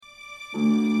I'm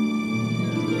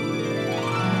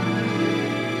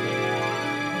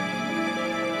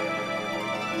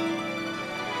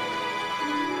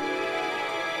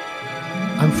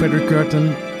Fredrik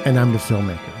Gertten, and I'm the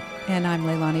filmmaker. And I'm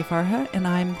Leilani Farha, and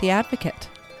I'm the advocate.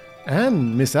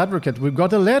 And Miss Advocate, we've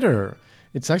got a letter.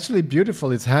 It's actually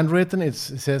beautiful. It's handwritten. It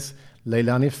says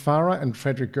Leilani Farha and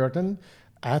Fredrik Gertten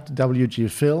at WG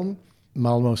Film,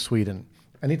 Malmö, Sweden.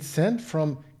 And it's sent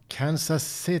from Kansas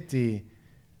City,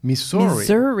 Missouri.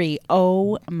 Missouri.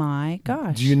 Oh my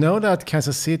gosh. Do you know that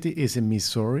Kansas City is in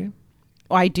Missouri?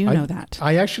 Oh, I do know that.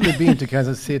 I actually been to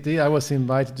Kansas City. I was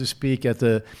invited to speak at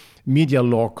the media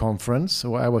law conference.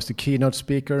 So I was the keynote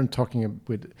speaker and talking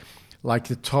with like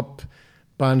the top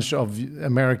bunch of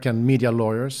American media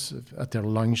lawyers at their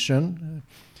luncheon.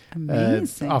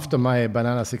 Amazing. After my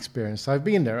bananas experience. I've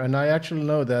been there, and I actually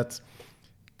know that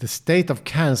the state of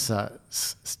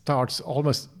Kansas starts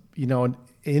almost,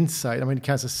 inside. I mean,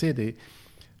 Kansas City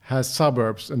has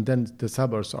suburbs, and then the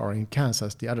suburbs are in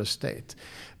Kansas, the other state.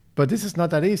 But this is not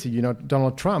that easy.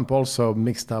 Donald Trump also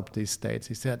mixed up these states.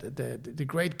 He said the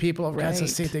great people of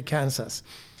Kansas City, Kansas.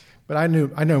 But I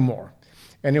know more.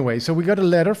 Anyway, so we got a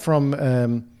letter from.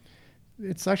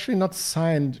 It's actually not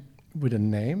signed with a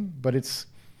name, but it's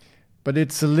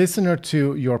a listener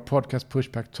to your podcast,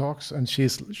 Pushback Talks, and she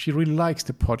really likes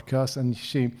the podcast, and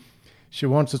she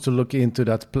wants us to look into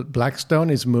that. Blackstone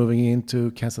is moving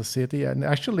into Kansas City, and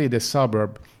actually the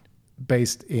suburb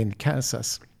based in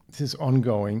Kansas. This is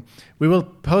ongoing. We will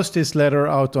post this letter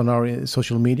out on our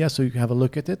social media so you can have a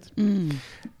look at it.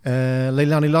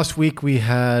 Leilani, last week we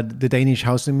had the Danish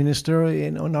housing minister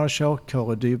on our show,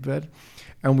 Kåre Dybvad,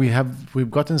 and we've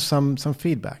gotten some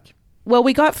feedback. Well,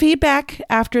 we got feedback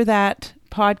after that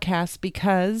podcast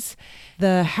because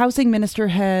the housing minister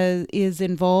is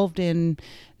involved in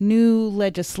new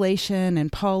legislation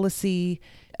and policy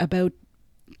about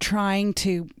trying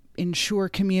to ensure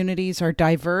communities are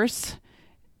diverse.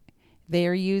 They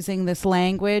are using this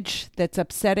language that's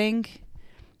upsetting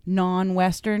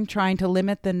non-Western, trying to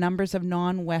limit the numbers of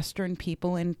non-Western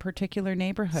people in particular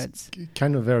neighborhoods. It's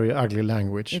kind of very ugly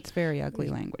language. It's very ugly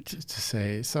language. To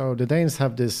say. So the Danes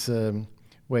have this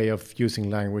way of using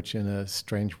language in a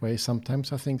strange way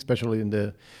sometimes, I think, especially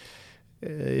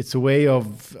it's a way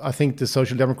of, I think the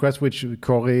Social Democrats, which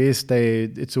Kåre is,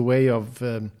 it's a way of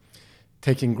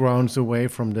taking grounds away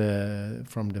from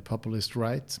the populist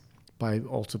right by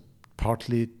also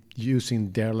partly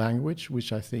using their language,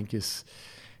 which I think is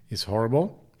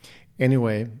horrible.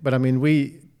 Anyway, but I mean,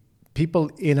 people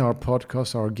in our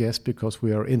podcast are guests because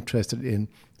we are interested in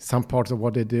some parts of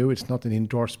what they do. It's not an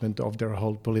endorsement of their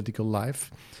whole political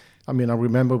life. I mean, I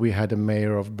remember we had a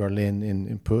mayor of Berlin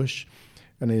in Push,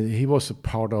 and he was a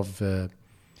part of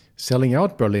selling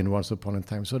out Berlin once upon a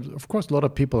time. So, of course, a lot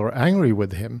of people are angry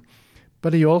with him.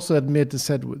 But he also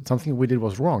said something we did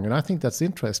was wrong, and I think that's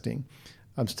interesting.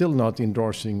 I'm still not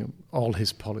endorsing all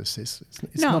his policies.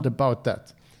 It's not about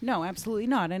that. No, absolutely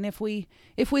not. And if we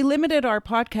limited our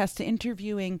podcast to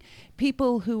interviewing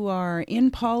people who are in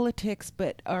politics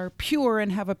but are pure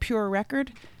and have a pure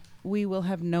record, we will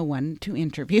have no one to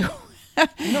interview.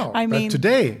 No, but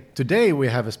today we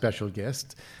have a special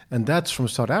guest, and that's from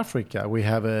South Africa. We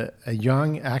have a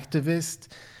young activist,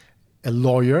 a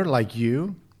lawyer like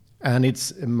you, and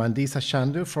it's Mandisa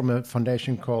Shandu from a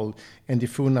foundation called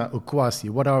Ndifuna Ukwasi.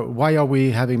 Why are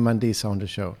we having Mandisa on the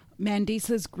show?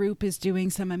 Mandisa's group is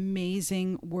doing some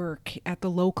amazing work at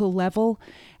the local level,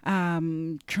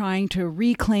 trying to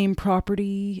reclaim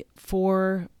property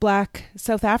for Black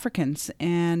South Africans.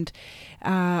 And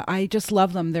I just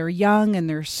love them. They're young and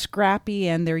they're scrappy,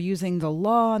 and they're using the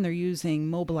law and they're using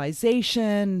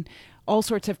mobilization, all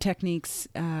sorts of techniques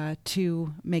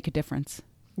to make a difference.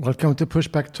 Welcome to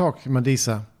Pushback Talk,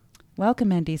 Mandisa. Welcome,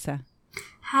 Mandisa.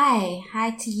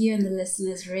 Hi to you and the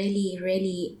listeners. Really,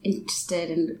 really interested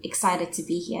and excited to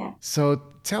be here. So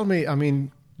tell me, I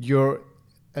mean, you're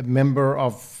a member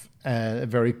of a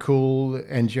very cool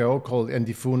NGO called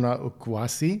Ndifuna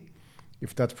Ukwasi.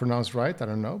 If that's pronounced right, I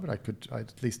don't know, but I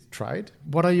at least tried.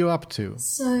 What are you up to?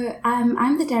 So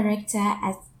I'm the director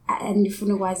at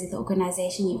Ndifuna Ukwasi, the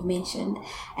organization you've mentioned,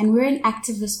 and we're an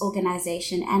activist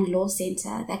organization and law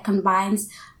center that combines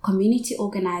community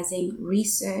organizing,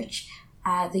 research,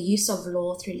 the use of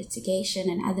law through litigation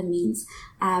and other means,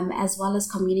 as well as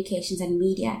communications and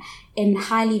media in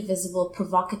highly visible,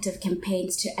 provocative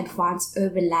campaigns to advance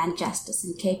urban land justice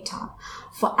in Cape Town.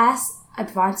 For us,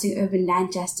 advancing urban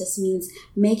land justice means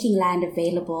making land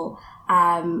available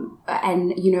and,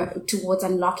 towards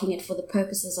unlocking it for the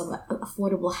purposes of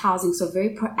affordable housing. So a very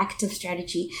proactive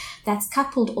strategy that's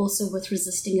coupled also with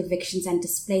resisting evictions and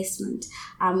displacement,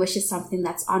 which is something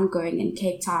that's ongoing in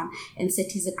Cape Town and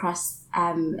cities across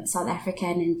South Africa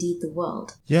and indeed the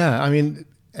world. Yeah, I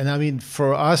mean,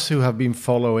 for us who have been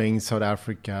following South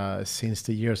Africa since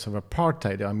the years of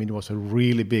apartheid, I mean, it was a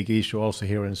really big issue also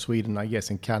here in Sweden, I guess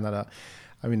in Canada.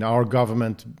 I mean, our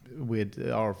government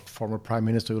with our former Prime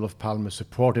Minister Olof Palme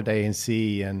supported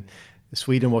ANC, and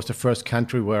Sweden was the first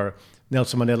country where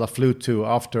Nelson Mandela flew to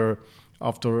after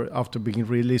being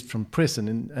released from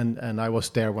prison, and I was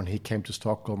there when he came to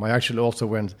Stockholm. I actually also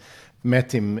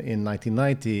met him in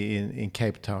 1990 in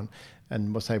Cape Town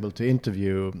and was able to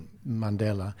interview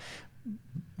Mandela.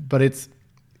 But it's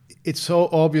so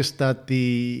obvious that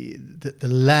the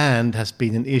land has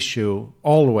been an issue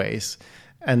always.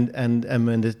 And I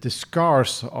mean, the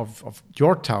scars of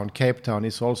your town, Cape Town,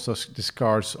 is also the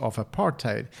scars of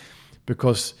apartheid,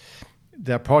 because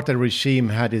the apartheid regime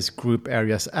had this Group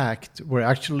Areas Act, where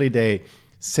actually they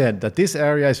said that this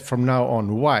area is from now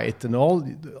on white, and all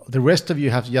the rest of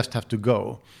you just have to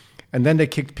go. And then they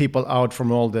kicked people out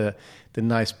from all the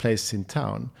nice places in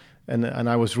town. And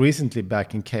I was recently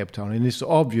back in Cape Town, and it's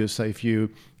obvious that if you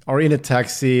are in a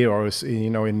taxi or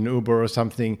in Uber or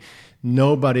something,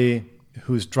 nobody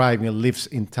who's driving lives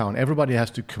in town. Everybody has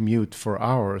to commute for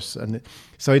hours, and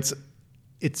so it's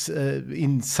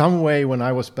in some way, when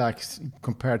I was back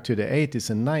compared to the 80s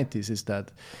and 90s, is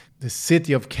that the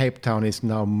city of Cape Town is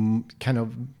now kind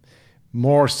of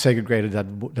more segregated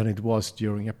than it was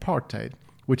during apartheid,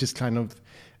 which is kind of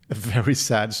a very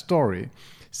sad story.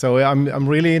 So I'm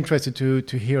really interested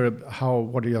to hear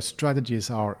what your strategies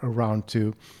are around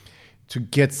to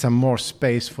get some more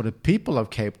space for the people of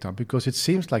Cape Town, because it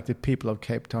seems like the people of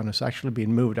Cape Town has actually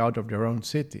been moved out of their own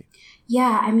city.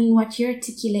 Yeah, I mean, what you're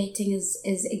articulating is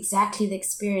exactly the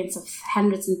experience of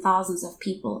hundreds and thousands of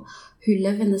people who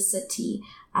live in the city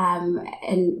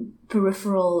in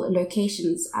peripheral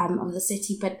locations of the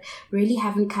city, but really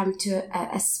haven't come to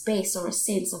a space or a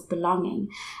sense of belonging.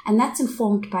 And that's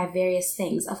informed by various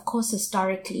things. Of course,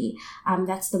 historically,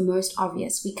 that's the most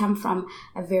obvious. We come from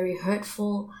a very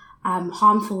hurtful,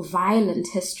 harmful, violent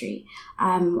history,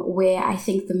 where I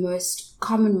think the most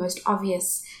common, most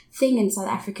obvious thing in South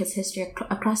Africa's history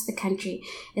across the country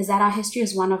is that our history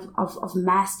is one of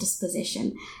mass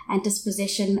dispossession, and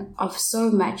dispossession of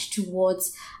so much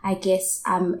towards, I guess,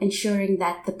 ensuring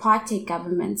that the apartheid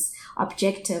government's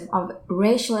objective of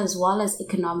racial as well as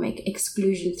economic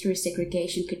exclusion through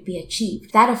segregation could be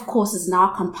achieved. That, of course, is now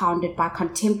compounded by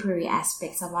contemporary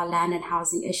aspects of our land and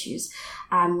housing issues,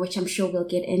 which I'm sure we'll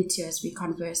get into as we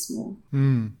converse more.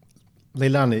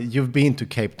 Leilani, you've been to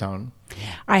Cape Town.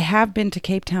 I have been to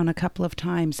Cape Town a couple of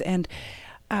times, and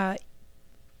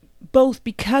both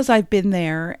because I've been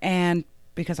there and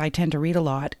because I tend to read a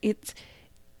lot, it's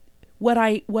what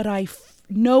I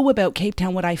know about Cape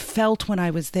Town, what I felt when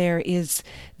I was there is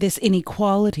this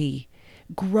inequality,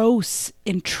 gross,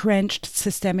 entrenched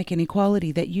systemic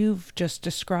inequality that you've just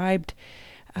described,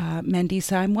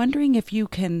 Mandisa. I'm wondering if you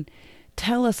can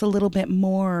tell us a little bit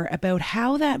more about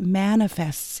how that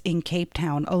manifests in Cape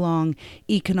Town along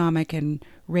economic and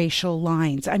racial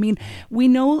lines. I mean, we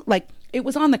know, like, it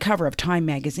was on the cover of Time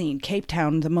magazine, Cape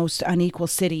Town, the most unequal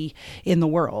city in the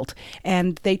world.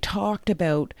 And they talked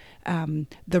about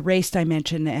the race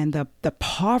dimension and the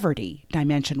poverty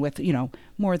dimension with,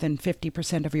 more than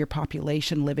 50% of your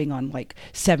population living on like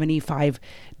 $75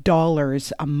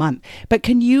 a month. But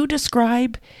can you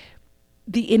describe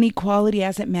the inequality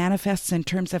as it manifests in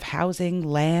terms of housing,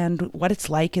 land, what it's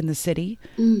like in the city?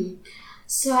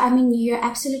 So, I mean, you're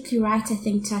absolutely right, I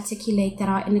think, to articulate that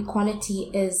our inequality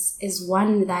is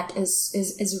one that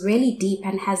is really deep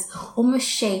and has almost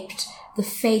shaped the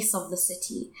face of the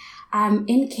city.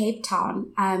 In Cape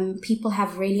Town, people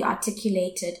have really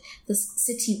articulated this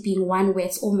city being one where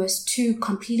it's almost two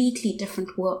completely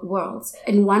different worlds.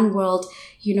 In one world,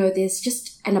 there's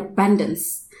just an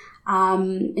abundance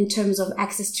in terms of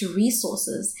access to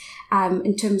resources,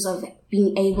 in terms of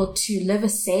being able to live a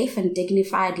safe and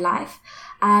dignified life.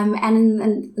 And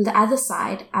on the other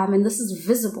side, and this is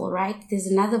visible, right? There's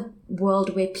another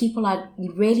world where people are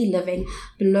really living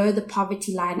below the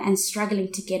poverty line and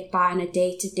struggling to get by on a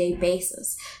day-to-day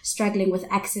basis, struggling with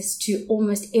access to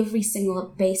almost every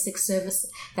single basic service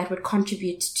that would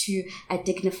contribute to a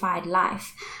dignified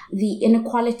life. The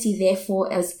inequality,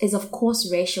 therefore, is of course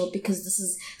racial, because this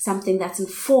is something that's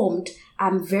informed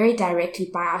very directly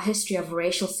by our history of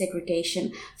racial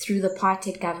segregation through the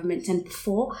apartheid government and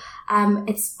before.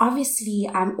 It's obviously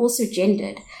also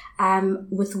gendered.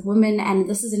 with women, and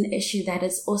this is an issue that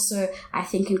is also, I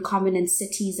think, in common in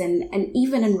cities and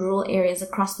even in rural areas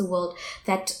across the world,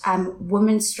 that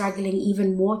women struggling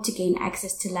even more to gain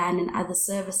access to land and other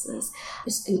services,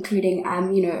 including,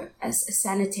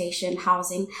 sanitation,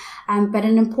 housing. But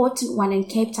an important one in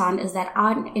Cape Town is that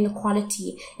our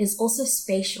inequality is also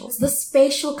spatial. It's this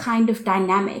spatial kind of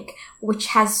dynamic which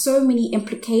has so many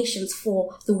implications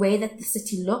for the way that the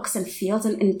city looks and feels,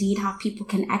 and indeed how people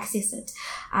can access it,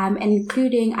 and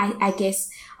including, I guess,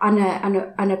 on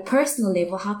a personal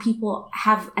level, how people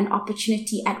have an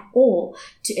opportunity at all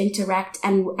to interact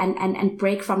and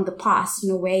break from the past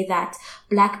in a way that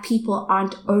Black people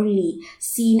aren't only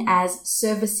seen as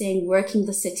servicing, working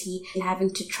the city, and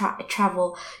having to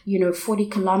travel 40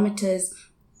 kilometers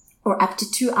or up to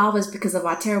 2 hours because of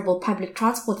our terrible public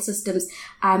transport systems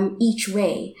each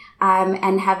way,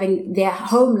 and having their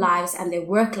home lives and their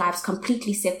work lives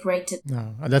completely separated.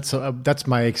 No, that's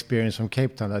my experience from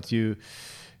Cape Town. That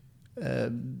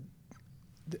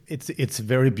it's a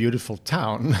very beautiful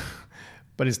town,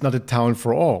 but it's not a town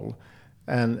for all.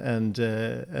 And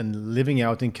living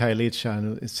out in Khayelitsha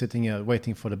and sitting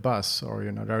waiting for the bus, or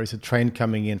there is a train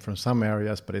coming in from some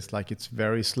areas, but it's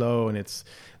very slow and it's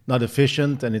not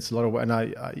efficient, and it's a lot of. And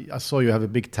I saw you have a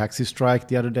big taxi strike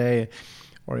the other day,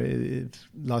 or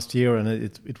last year, and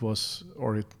it was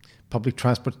public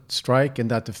transport strike, and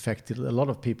that affected a lot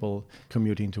of people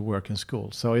commuting to work and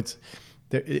school. So it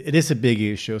is a big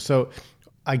issue. So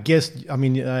I guess,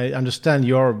 I understand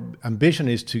your ambition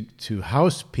is to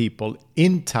house people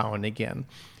in town again,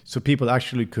 so people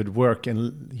actually could work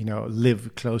and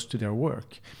live close to their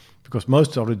work, because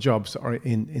most of the jobs are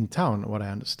in town, what I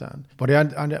understand. What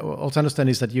I also understand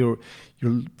is that you're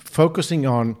focusing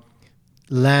on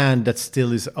land that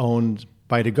still is owned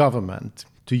by the government,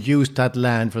 to use that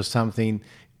land for something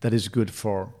that is good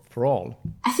for all.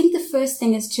 I think the first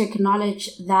thing is to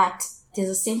acknowledge that there's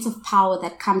a sense of power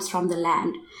that comes from the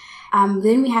land.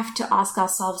 Then we have to ask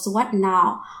ourselves, what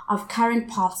now of current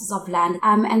parcels of land?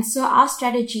 And so our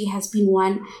strategy has been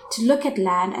one to look at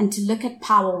land and to look at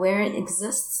power where it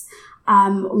exists,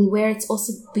 and where it's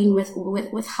also been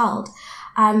withheld.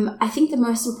 I think the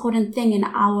most important thing in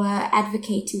our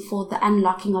advocating for the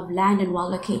unlocking of land in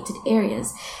well-located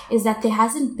areas is that there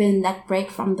hasn't been that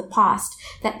break from the past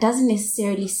that doesn't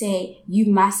necessarily say you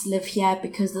must live here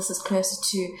because this is closer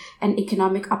to an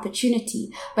economic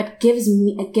opportunity, but gives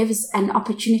an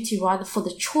opportunity rather for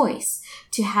the choice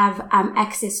to have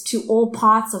access to all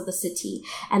parts of the city,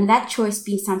 and that choice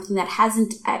being something that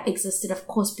hasn't existed, of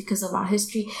course, because of our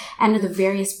history and the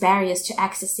various barriers to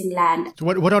accessing land. So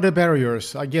what are the barriers?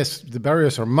 I guess the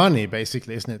barriers are money,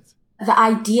 basically, isn't it? The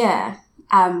idea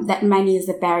that money is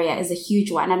the barrier is a huge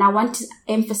one. And I want to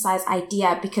emphasize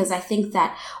idea because I think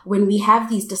that when we have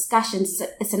these discussions,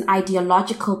 it's an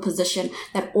ideological position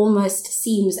that almost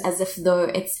seems as if though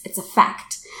it's a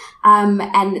fact.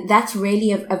 And that's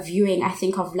really a viewing, I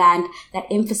think, of land that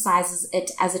emphasizes it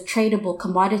as a tradable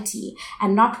commodity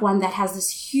and not one that has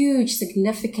this huge,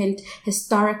 significant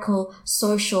historical,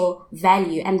 social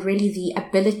value and really the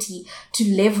ability to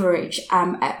leverage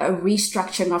a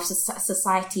restructuring of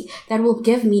society that will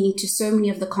give meaning to so many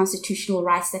of the constitutional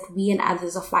rights that we and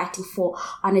others are fighting for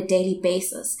on a daily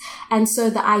basis. And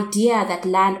so the idea that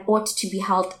land ought to be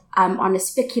held on a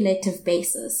speculative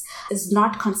basis is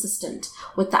not consistent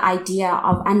with the idea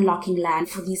of unlocking land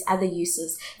for these other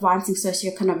uses, advancing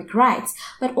socioeconomic rights,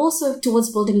 but also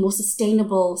towards building a more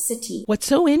sustainable city. What's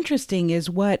so interesting is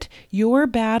what you're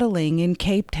battling in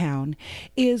Cape Town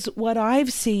is what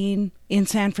I've seen in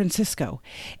San Francisco.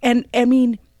 And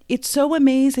it's so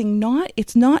amazing.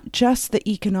 It's not just the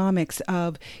economics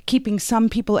of keeping some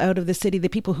people out of the city. The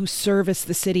people who service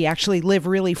the city actually live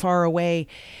really far away.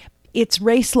 It's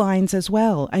race lines as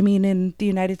well. In the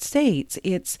United States,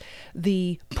 it's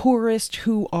the poorest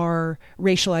who are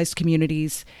racialized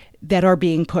communities that are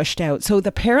being pushed out. So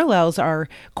the parallels are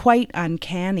quite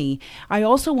uncanny. I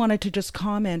also wanted to just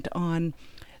comment on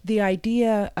the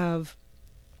idea of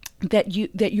that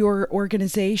your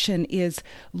organization is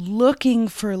looking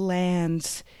for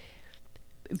lands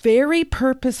very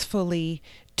purposefully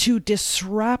to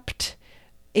disrupt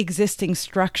existing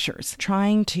structures,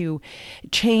 trying to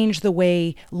change the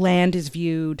way land is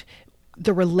viewed,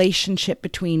 the relationship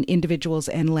between individuals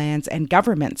and lands and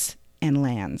governments and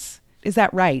lands. Is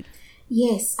that right?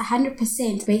 Yes,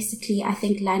 100%. Basically, I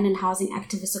think land and housing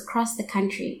activists across the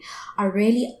country are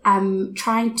really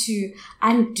trying to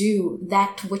undo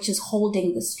that which is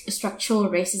holding the structural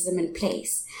racism in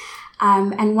place.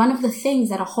 And one of the things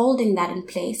that are holding that in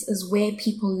place is where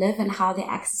people live and how they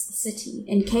access the city.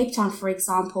 In Cape Town, for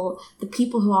example, the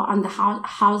people who are on the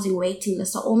housing waiting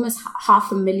list are almost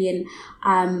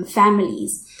 500,000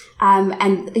 families.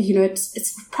 And, you know,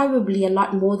 it's probably a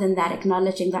lot more than that,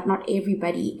 acknowledging that not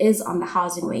everybody is on the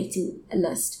housing waiting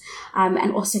list.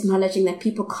 And also acknowledging that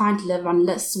people can't live on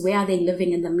lists. Where are they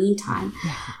living in the meantime?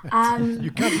 You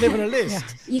can't live on a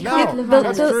list. You can't live on a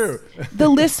list. True. The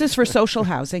list is for social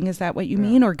housing. Is that what you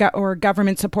mean? Or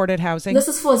government-supported housing? This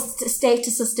is for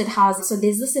state-assisted housing. So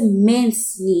there's this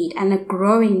immense need and a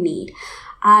growing need.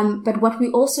 But what we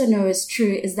also know is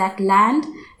true is that land,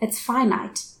 it's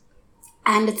finite.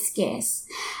 And it's scarce.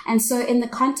 And so in the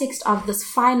context of this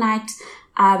finite,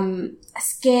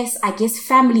 scarce, I guess,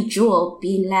 family jewel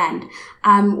being land,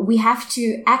 we have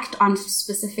to act on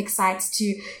specific sites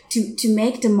to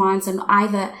make demands on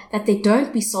either that they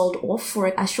don't be sold off for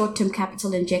a short-term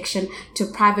capital injection to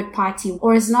a private party,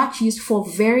 or is not used for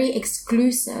very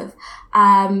exclusive,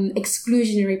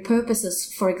 exclusionary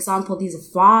purposes. For example, these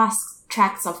vast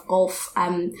tracts of golf,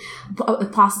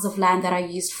 parcels of land that are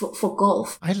used for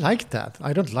golf. I like that.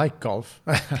 I don't like golf.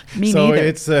 Me so neither.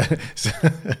 It's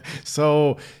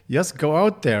so just go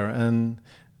out there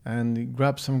and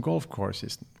grab some golf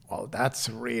courses. Well, that's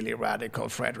really radical,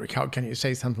 Frederick. How can you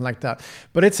say something like that?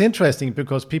 But it's interesting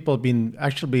because people have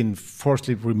been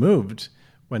forcibly removed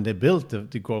when they built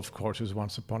the golf courses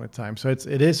once upon a time. So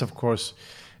it is, of course,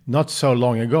 not so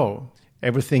long ago.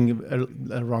 Everything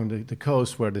around the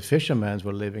coast where the fishermen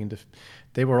were living,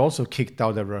 they were also kicked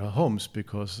out of their homes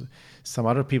because some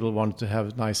other people wanted to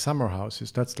have nice summer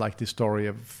houses. That's like the story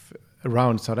of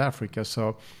around South Africa.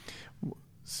 So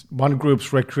one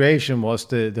group's recreation was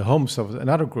the homes of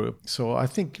another group. So I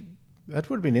think that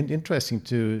would be interesting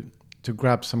to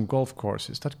grab some golf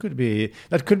courses. That could be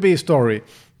a story.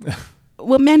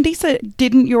 Well, Mandisa,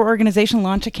 didn't your organization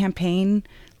launch a campaign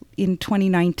in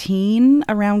 2019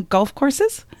 around golf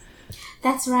courses?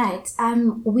 That's right.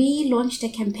 We launched a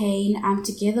campaign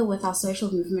together with our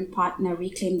social movement partner,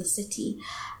 Reclaim the City,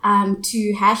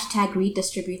 to hashtag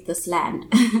redistribute this land.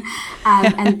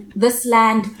 And this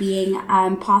land being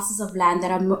parcels of land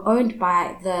that are owned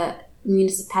by the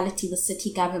municipality, the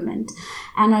city government,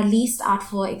 and are leased out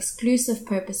for exclusive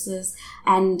purposes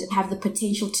and have the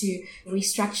potential to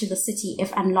restructure the city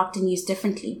if unlocked and used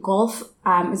differently. Golf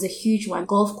is a huge one.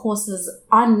 Golf courses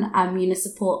on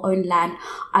municipal owned land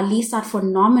are leased out for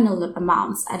nominal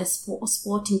amounts at a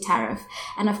sporting tariff,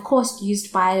 and of course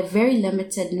used by a very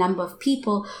limited number of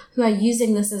people who are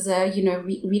using this as a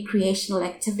recreational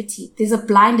activity. There's a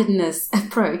blindedness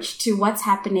approach to what's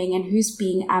happening and who's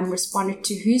being responded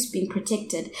to, who's being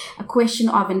protected. A question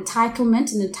of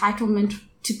entitlement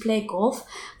to play golf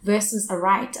versus a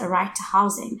right to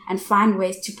housing, and find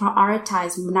ways to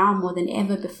prioritize now more than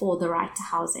ever before the right to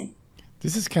housing.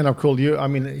 This is kind of cool.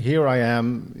 Here I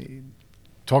am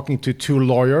talking to two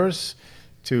lawyers,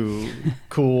 two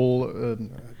cool,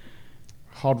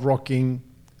 hard-rocking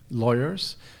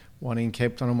lawyers, one in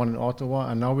Cape Town and one in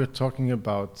Ottawa, and now we're talking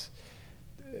about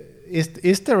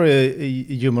is there a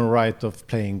human right of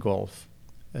playing golf?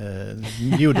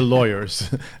 You, the lawyers,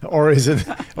 or is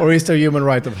there human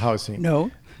right of housing?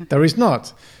 No, there is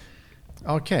not.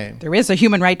 Okay. There is a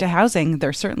human right to housing.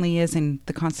 There certainly is in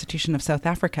the Constitution of South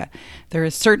Africa. There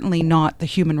is certainly not the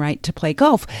human right to play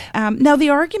golf. Now, the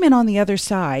argument on the other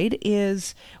side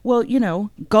is, well,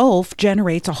 golf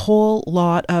generates a whole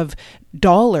lot of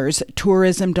dollars,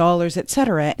 tourism dollars,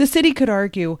 etc. The city could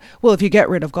argue, well, if you get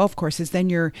rid of golf courses, then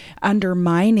you're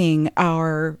undermining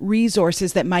our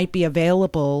resources that might be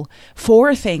available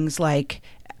for things like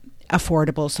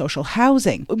affordable social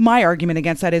housing. My argument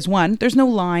against that is, one, there's no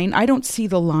line. I don't see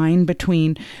the line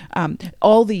between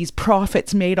all these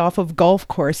profits made off of golf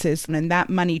courses and that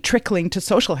money trickling to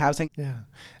social housing. Yeah,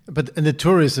 and the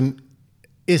tourism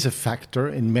is a factor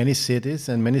in many cities,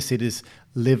 and many cities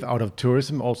live out of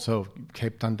tourism. Also,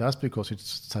 Cape Town does, because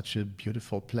it's such a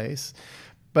beautiful place.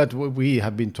 But we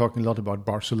have been talking a lot about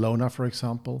Barcelona, for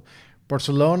example.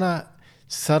 Barcelona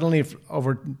suddenly,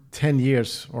 over 10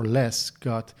 years or less,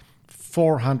 got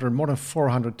more than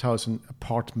 400,000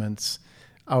 apartments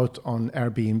out on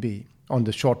Airbnb, on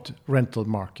the short rental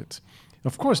market.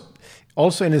 Of course,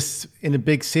 also in a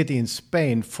big city in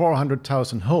Spain,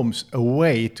 400,000 homes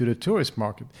away to the tourist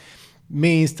market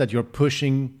means that you're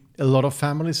pushing a lot of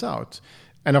families out.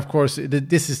 And of course,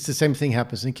 this is the same thing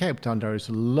happens in Cape Town. There is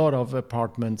a lot of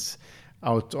apartments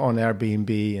out on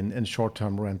Airbnb and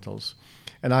short-term rentals.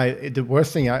 And the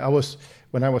worst thing,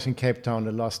 when I was in Cape Town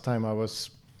the last time,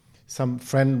 some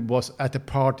friend was at a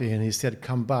party and he said,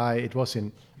 come by. It was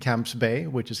in Camps Bay,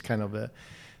 which is kind of a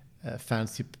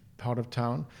fancy part of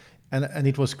town. And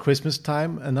it was Christmas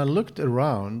time, and I looked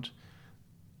around,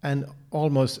 and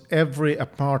almost every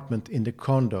apartment in the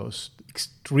condos,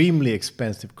 extremely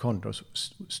expensive condos,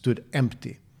 stood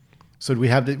empty. So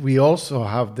we also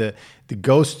have the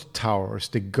ghost towers,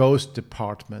 the ghost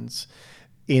apartments,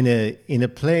 in a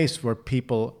place where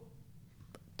people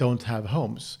don't have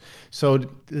homes. So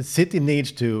the city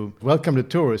needs to welcome the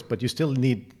tourists, but you still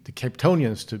need the Cape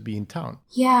Townians to be in town.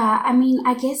 Yeah, I mean,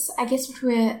 I guess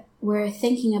what we're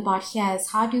thinking about here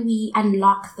is how do we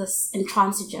unlock this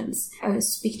intransigence? I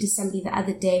was speaking to somebody the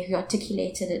other day who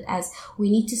articulated it as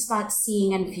we need to start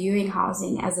seeing and viewing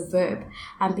housing as a verb,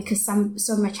 because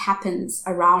so much happens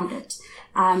around it.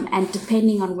 And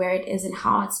depending on where it is and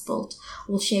how it's built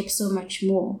will shape so much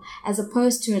more, as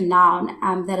opposed to a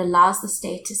noun that allows the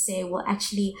state to say, well,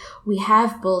 actually, we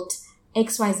have built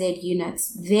XYZ units,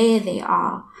 there they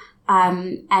are,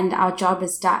 and our job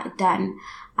is done.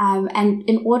 And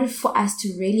in order for us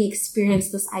to really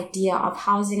experience this idea of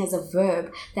housing as a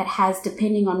verb that has,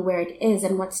 depending on where it is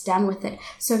and what's done with it,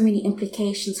 so many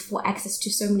implications for access to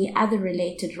so many other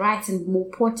related rights, and more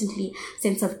importantly,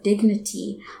 sense of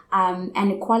dignity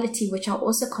and equality, which are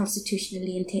also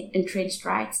constitutionally entrenched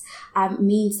rights,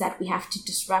 means that we have to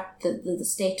disrupt the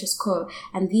status quo.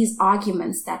 And these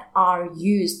arguments that are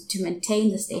used to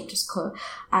maintain the status quo,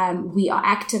 we are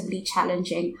actively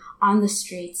challenging on the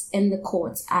streets, in the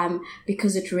courts,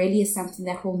 because it really is something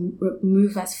that will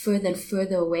move us further and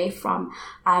further away from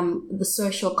the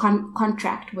social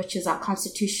contract, which is our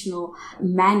constitutional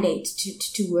mandate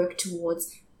to work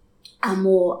towards a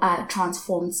more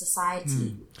transformed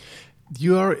society.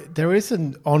 There is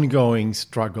an ongoing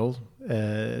struggle.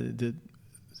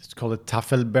 It's called a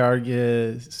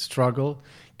Tafelberg struggle.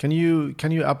 Can you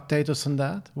update us on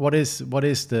that? What is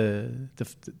the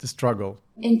struggle?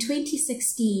 In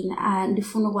 2016,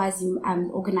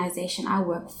 Ndifunokwazi organization I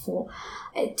work for,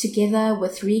 together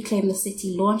with Reclaim the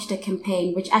City, launched a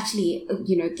campaign which actually,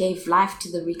 gave life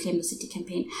to the Reclaim the City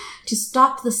campaign, to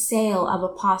stop the sale of a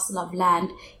parcel of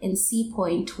land in Sea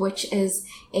Point, which is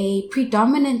a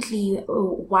predominantly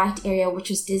white area, which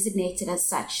was designated as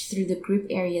such through the Group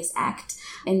Areas Act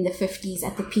in the 50s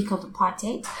at the peak of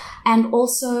apartheid, and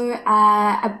also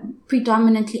a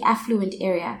predominantly affluent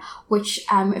area, which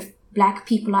if Black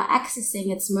people are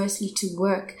accessing, it's mostly to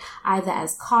work either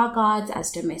as car guards,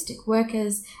 as domestic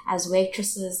workers, as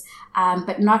waitresses,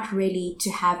 but not really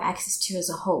to have access to as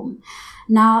a home.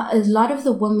 Now, a lot of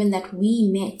the women that we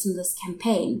met in this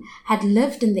campaign had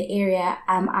lived in the area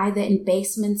either in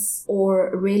basements or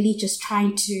really just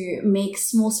trying to make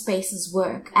small spaces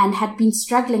work, and had been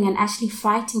struggling and actually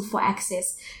fighting for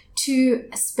access to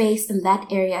space in that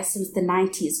area since the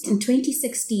 90s. In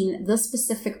 2016, this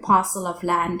specific parcel of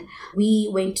land, we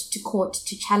went to court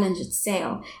to challenge its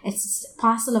sale. It's a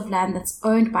parcel of land that's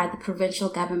owned by the provincial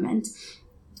government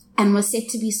and was set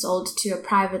to be sold to a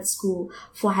private school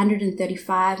for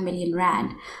 135 million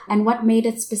rand. And what made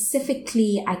it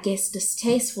specifically, I guess,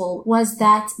 distasteful was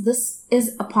that this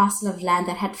is a parcel of land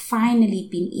that had finally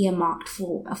been earmarked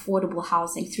for affordable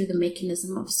housing through the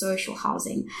mechanism of social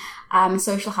housing.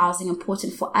 Social housing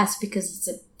important for us because it's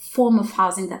a form of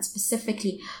housing that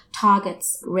specifically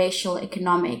targets racial,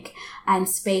 economic, and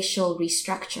spatial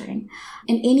restructuring.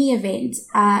 In any event,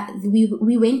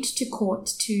 we went to court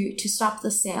to stop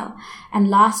the sale. And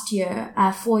last year,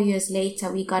 4 years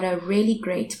later, we got a really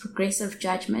great progressive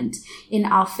judgment in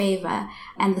our favor.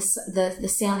 And the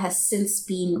sale has since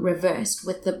been reversed,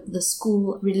 with the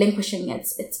school relinquishing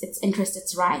its interest,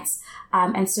 its rights,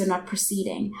 and so not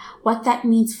proceeding. What that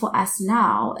means for us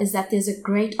now is that there's a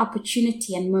great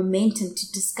opportunity and momentum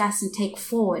to discuss and take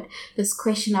forward this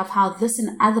question of how this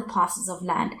and other parcels of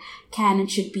land can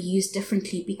and should be used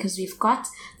differently, because we've got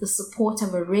the support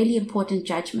of a really important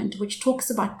judgment which talks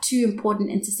about two important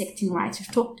intersecting rights.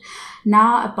 We've talked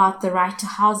now about the right to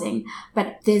housing,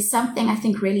 but there's something I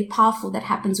think really powerful that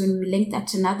happens when we link that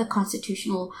to another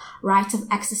constitutional right of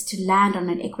access to land on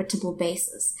an equitable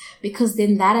basis, because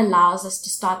then that allows us to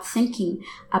start thinking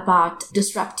about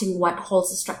disrupting what holds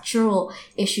the structural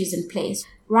issues in place.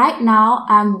 Right now,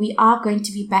 we are going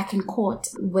to be back in court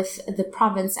with the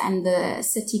province and the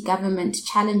city government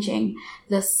challenging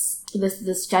this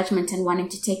judgment and wanting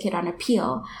to take it on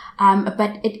appeal.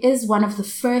 But it is one of the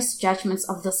first judgments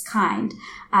of this kind.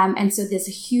 And so there's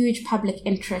a huge public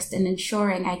interest in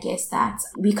ensuring, I guess, that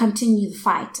we continue the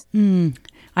fight.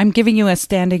 I'm giving you a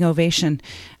standing ovation.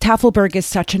 Tafelberg is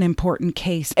such an important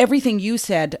case. Everything you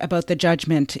said about the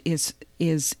judgment is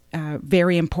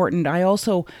very important. I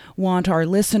also want our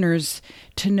listeners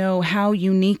to know how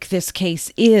unique this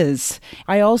case is.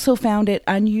 I also found it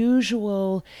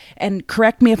unusual, and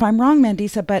correct me if I'm wrong,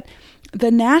 Mandisa, but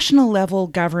the national level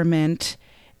government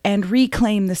and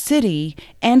Reclaim the City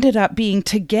ended up being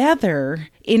together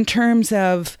in terms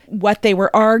of what they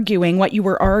were arguing, what you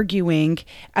were arguing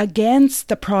against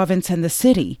the province and the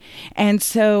city. And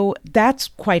so that's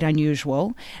quite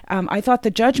unusual. I thought the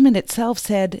judgment itself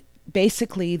said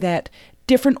basically that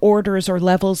different orders or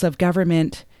levels of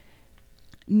government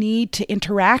need to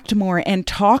interact more and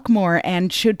talk more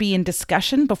and should be in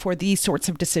discussion before these sorts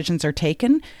of decisions are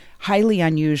taken. Highly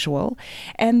unusual.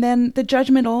 And then the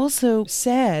judgment also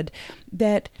said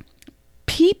that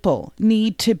people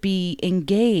need to be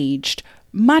engaged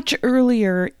much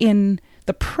earlier in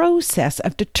the process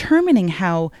of determining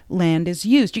how land is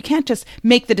used. You can't just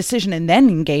make the decision and then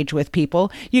engage with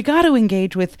people. You got to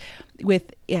engage with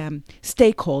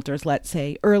stakeholders, let's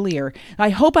say, earlier. I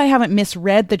hope I haven't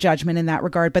misread the judgment in that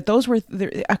regard, but those were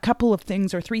a couple of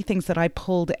things or three things that I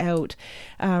pulled out.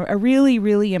 A really,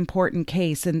 really important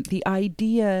case. And the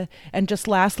idea, and just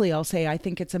lastly, I'll say, I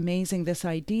think it's amazing, this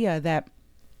idea that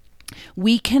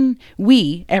we,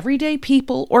 everyday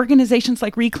people, organizations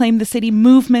like Reclaim the City,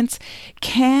 movements,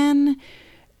 can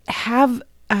have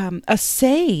a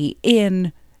say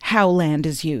in how land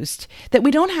is used, that we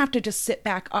don't have to just sit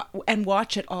back and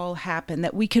watch it all happen,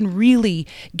 that we can really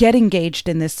get engaged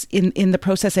in this, in the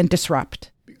process and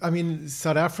disrupt. I mean,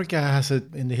 South Africa has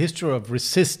in the history of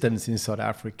resistance in South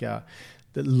Africa,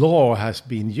 the law has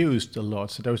been used a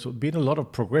lot. So there's been a lot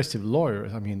of progressive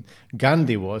lawyers. I mean,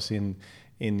 Gandhi was in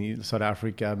South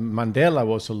Africa, Mandela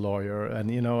was a lawyer,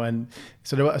 and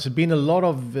so there has been a lot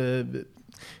of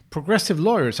progressive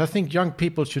lawyers. I think young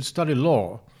people should study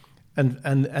law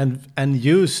and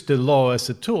use the law as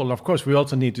a tool. Of course, we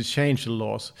also need to change the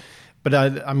laws. But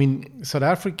I mean, South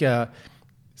Africa's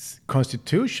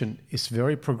constitution is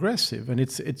very progressive, and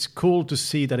it's cool to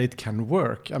see that it can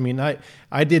work. I mean,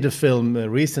 I did a film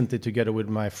recently together with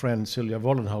my friend Sylvia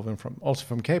Vollenhoven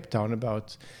from Cape Town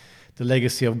about the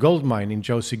legacy of gold mining,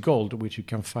 Josie Gold, which you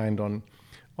can find on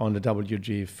the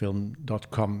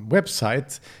wgfilm.com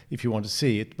website if you want to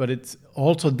see it. But it's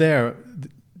also there.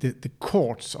 The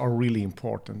courts are really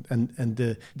important, and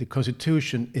the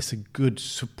Constitution is a good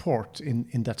support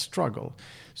in that struggle.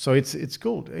 So it's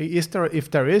good. If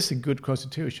there is a good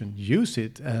Constitution, use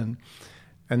it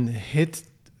and hit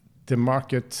the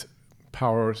market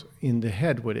powers in the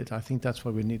head with it. I think that's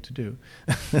what we need to do.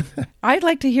 I'd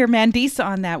like to hear Mandisa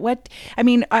on that.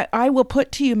 I will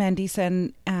put to you,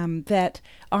 Mandisa, that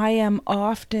I am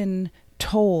often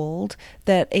told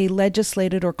that a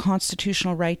legislated or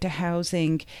constitutional right to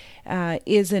housing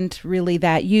isn't really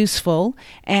that useful.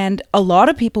 And a lot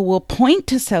of people will point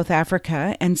to South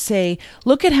Africa and say,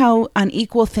 look at how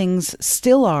unequal things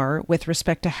still are with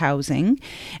respect to housing.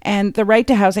 And the right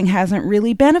to housing hasn't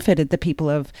really benefited the people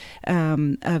of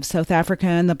South Africa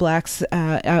and the blacks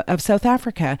of South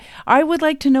Africa. I would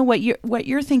like to know what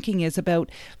your thinking is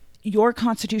about your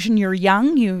constitution. You're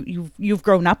young. You've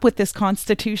grown up with this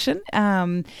constitution.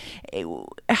 What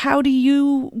do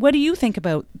you think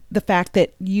about the fact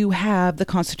that you have the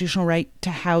constitutional right to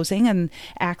housing and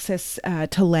access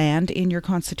to land in your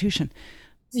constitution?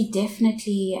 We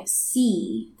definitely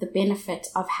see the benefit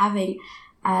of having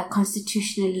a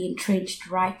constitutionally entrenched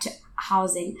right to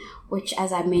housing, which,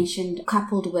 as I mentioned,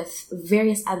 coupled with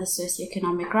various other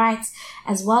socioeconomic rights,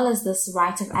 as well as this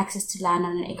right of access to land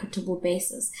on an equitable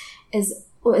basis, is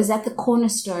at the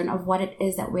cornerstone of what it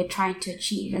is that we're trying to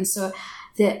achieve. And so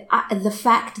the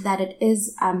fact that it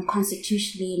is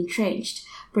constitutionally entrenched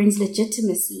brings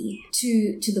legitimacy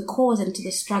to the cause and to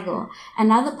the struggle.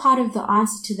 Another part of the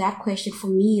answer to that question for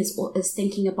me is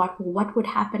thinking about, well, what would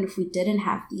happen if we didn't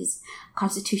have these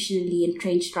constitutionally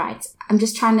entrenched rights? I'm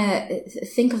just trying to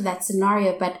think of that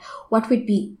scenario, but what we'd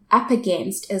be up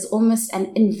against is almost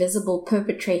an invisible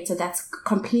perpetrator that's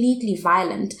completely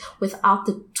violent without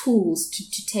the tools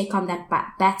to take on that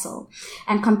battle,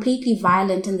 and completely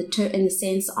violent in the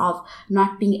sense of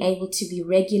not being able to be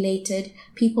regulated,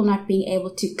 people not being able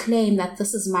to claim that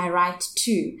this is my right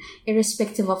too,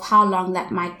 irrespective of how long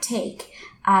that might take.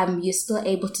 you're still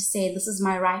able to say, this is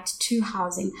my right to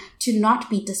housing, to not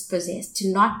be dispossessed, to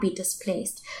not be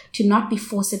displaced, to not be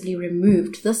forcibly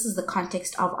removed. This is the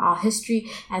context of our history,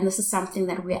 and this is something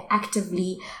that we're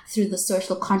actively, through the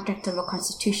social contract of a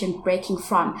constitution, breaking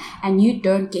from. And you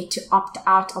don't get to opt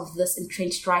out of this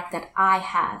entrenched right that I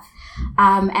have.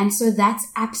 And so that's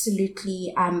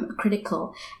absolutely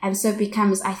critical. And so it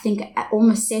becomes, I think,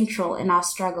 almost central in our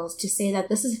struggles to say that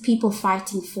this is people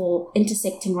fighting for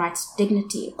intersecting rights,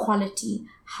 dignity, equality,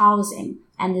 housing,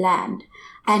 and land.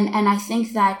 And I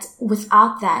think that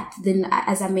without that, then,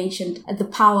 as I mentioned, the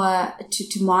power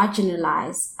to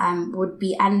marginalize would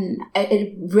be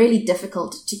really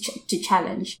difficult to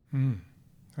challenge.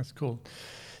 That's cool.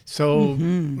 So,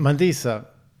 Mandisa,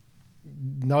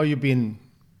 now you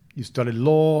studied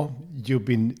law, you've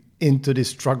been into this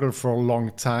struggle for a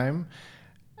long time,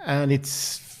 and it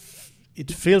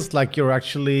feels like you're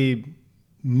actually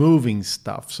moving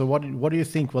stuff. So what do you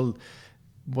think? Well,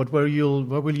 where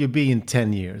will you be in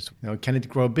 10 years? You know, can it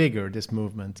grow bigger, this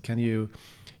movement? Can you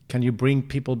bring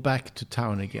people back to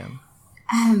town again?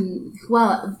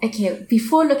 Well, okay,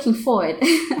 before looking forward,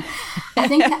 I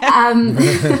think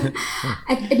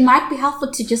it might be helpful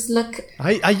to just look.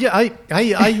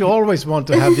 I always want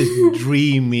to have this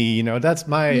dreamy, that's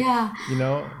my,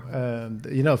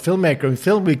 filmmaker. In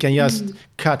film, we can just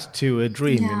cut to a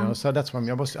dream, so that's why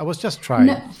I was just trying.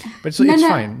 But it's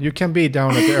fine. You can be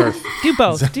down at the earth. Do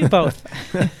both.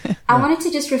 I wanted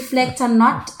to just reflect on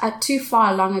not too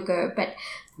far long ago, but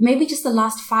maybe just the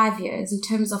last 5 years in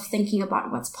terms of thinking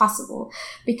about what's possible.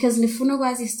 Because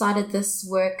Nifunukwazi started this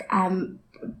work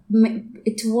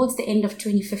towards the end of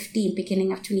 2015,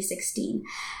 beginning of 2016.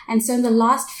 And so in the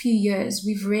last few years,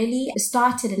 we've really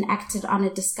started and acted on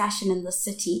a discussion in the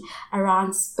city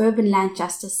around urban land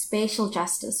justice, spatial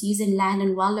justice, using land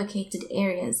in well-located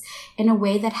areas in a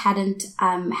way that hadn't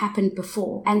happened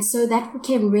before. And so that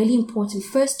became really important,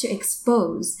 first to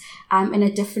expose in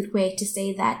a different way, to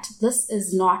say that this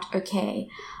is not okay.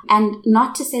 And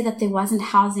not to say that there wasn't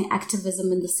housing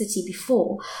activism in the city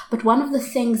before, but one of the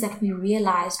things that we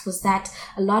realized was that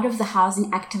a lot of the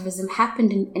housing activism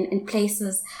happened in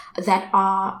places that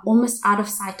are almost out of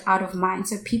sight, out of mind.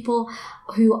 So people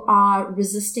who are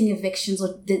resisting evictions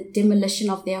or the demolition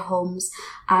of their homes,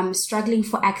 struggling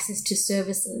for access to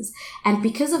services. And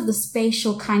because of the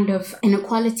spatial kind of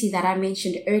inequality that I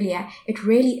mentioned earlier, it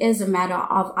really is a matter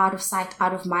of out of sight,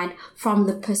 out of mind from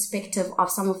the perspective of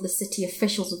some of the city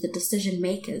officials or the decision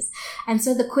makers. And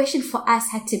so the question for us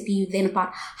had to be then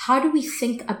about how do we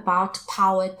think about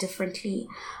power differently?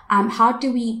 How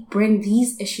do we bring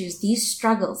these issues, these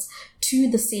struggles to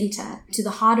the center, to the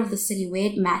heart of the city where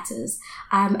it matters?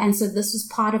 And so this was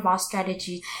part of our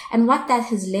strategy. And what that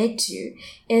has led to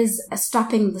is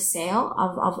stopping the sale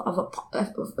of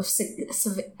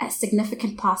a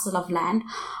significant parcel of land,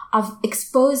 of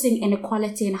exposing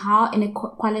inequality and how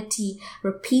inequality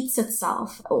repeats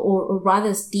itself, or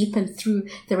rather is deepened through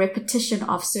the repetition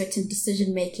of certain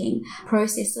decision-making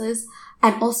processes.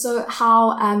 And also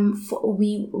how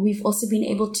we've also been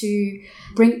able to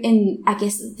bring in, I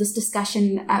guess, this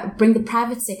discussion, bring the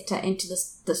private sector into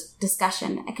this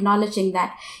discussion, acknowledging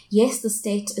that, yes, the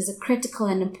state is a critical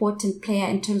and important player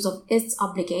in terms of its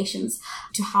obligations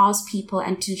to house people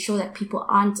and to ensure that people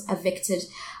aren't evicted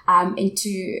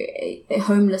into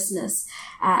homelessness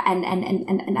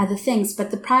and other things.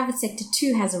 But the private sector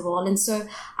too has a role. And so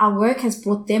our work has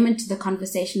brought them into the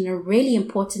conversation in a really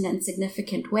important and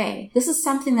significant way. This is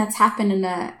something that's happened in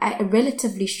a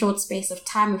relatively short space of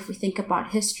time if we think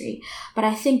about history. But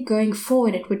I think going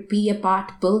forward, it would be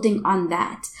about building on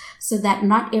that so that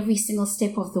not every single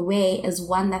step of the way is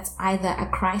one that's either a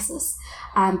crisis,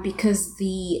 because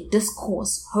the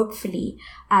discourse, hopefully,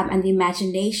 and the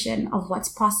imagination of what's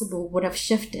possible would have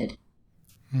shifted.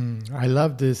 I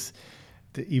love this,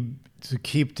 to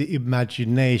keep the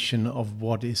imagination of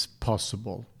what is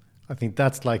possible. I think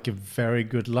that's like a very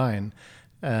good line,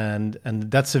 and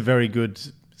that's a very good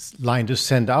line to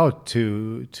send out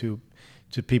to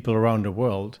people around the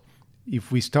world.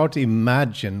 If we start to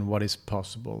imagine what is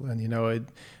possible, and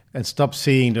and stop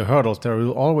seeing the hurdles, there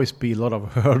will always be a lot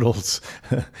of hurdles.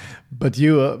 But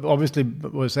you obviously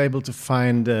was able to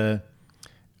find a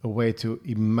way to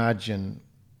imagine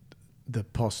the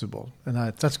possible, and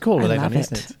that's cool. I love it.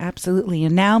 Isn't it? Absolutely.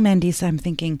 And now, Mandisa, I'm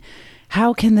thinking,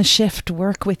 how can the shift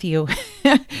work with you?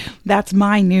 That's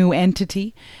my new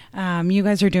entity. You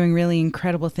guys are doing really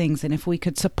incredible things, and if we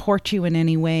could support you in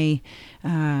any way,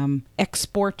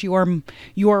 export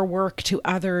your work to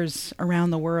others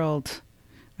around the world,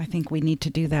 I think we need to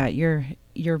do that.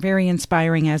 You're very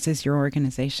inspiring, as is your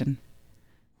organization.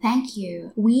 Thank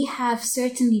you. We have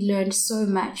certainly learned so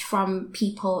much from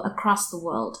people across the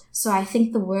world. So I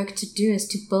think the work to do is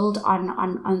to build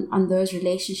on those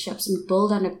relationships and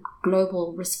build on a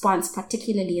global response,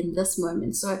 particularly in this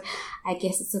moment. So I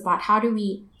guess it's about how do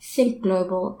we think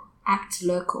global, act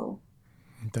local.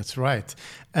 That's right.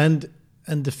 And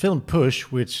the film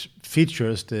Push, which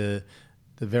features the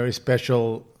very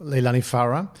special Leilani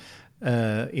Farah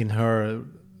in her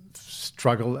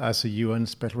struggle as a UN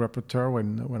special rapporteur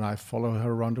when I follow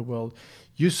her around the world.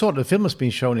 You saw the film has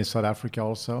been shown in South Africa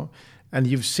also, and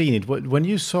you've seen it. When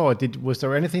you saw it, was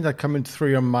there anything that came through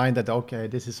your mind that, okay,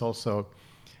 this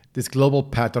global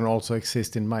pattern also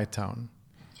exists in my town?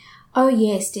 Oh,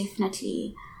 yes,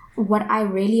 definitely. What I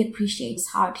really appreciate is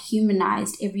how it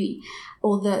humanized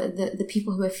all the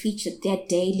people who are featured, their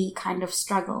daily kind of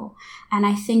struggle. And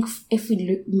I think if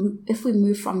we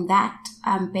move from that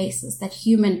basis, that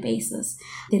human basis,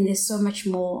 then there's so much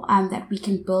more that we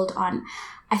can build on.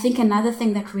 I think another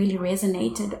thing that really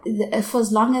resonated, for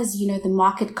as long as, the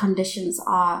market conditions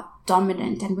are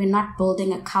dominant and we're not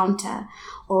building a counter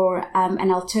or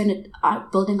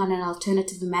building on an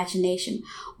alternative imagination,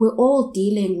 we're all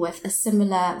dealing with a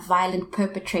similar violent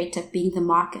perpetrator being the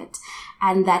market,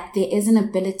 and that there is an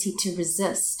ability to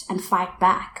resist and fight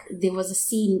back. There was a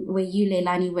scene where you,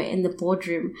 Leilani, were in the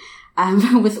boardroom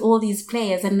with all these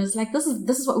players, and it was like, this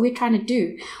is what we're trying to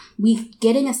do. We're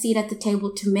getting a seat at the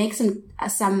table to make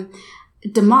some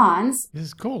demands. This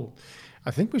is cool.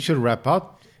 I think we should wrap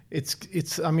up.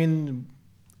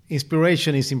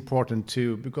 Inspiration is important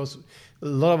too, because a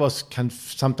lot of us can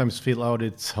sometimes feel,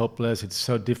 it's hopeless, it's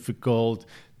so difficult,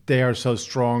 they are so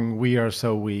strong, we are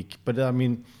so weak. But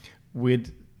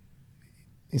with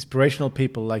inspirational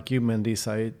people like you,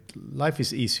 Mandisa, life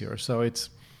is easier. So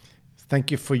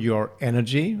thank you for your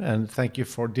energy, and thank you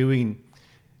for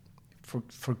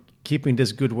keeping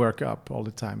this good work up all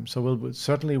the time. So we'll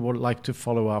certainly would like to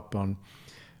follow up on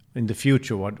in the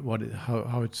future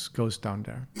how it goes down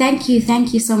there. Thank you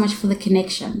so much for the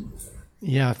connection.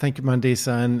 Yeah, thank you,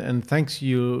 Mandisa, and thank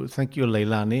you,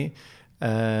 Leilani.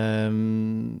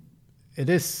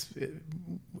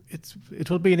 It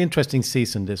will be an interesting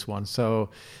season, this one. So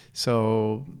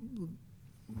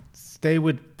stay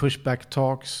with Pushback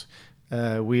Talks.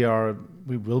 We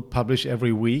will publish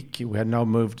every week. We have now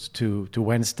moved to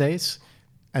Wednesdays.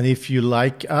 And if you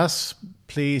like us,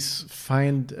 please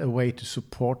find a way to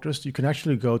support us. You can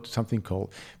actually go to something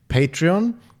called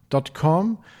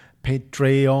patreon.com,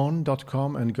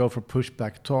 and go for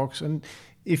Pushback Talks. And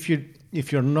if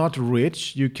you're not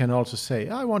rich, you can also say,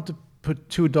 I want to put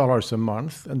 $2 a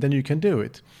month, and then you can do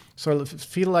it. So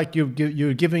feel like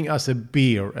you're giving us a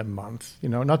beer a month,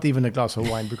 not even a glass of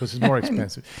wine because it's more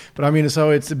expensive. But so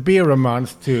it's a beer a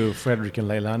month to Fredrik and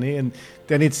Leilani, and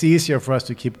then it's easier for us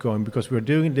to keep going because we're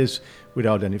doing this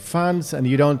without any funds, and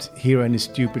you don't hear any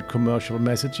stupid commercial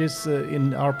messages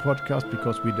in our podcast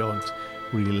because we don't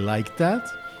really like that.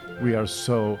 We are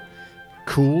so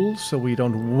cool, so we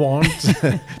don't want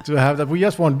to have that. We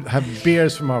just want to have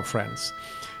beers from our friends.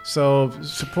 So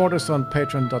support us on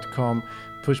patreon.com,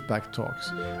 Pushback Talks,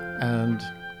 and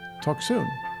talk soon.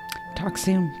 Talk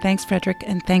soon. Thanks, Fredrik,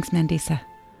 and thanks, Mandisa.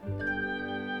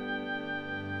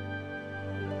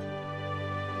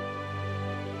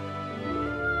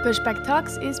 Pushback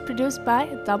Talks is produced by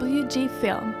WG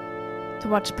Film. To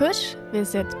watch Push,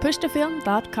 visit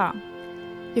pushthefilm.com.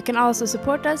 You can also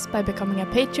support us by becoming a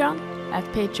Patreon at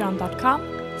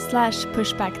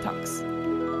patreon.com/pushbacktalks.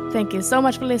 Thank you so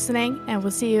much for listening, and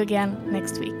we'll see you again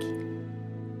next week.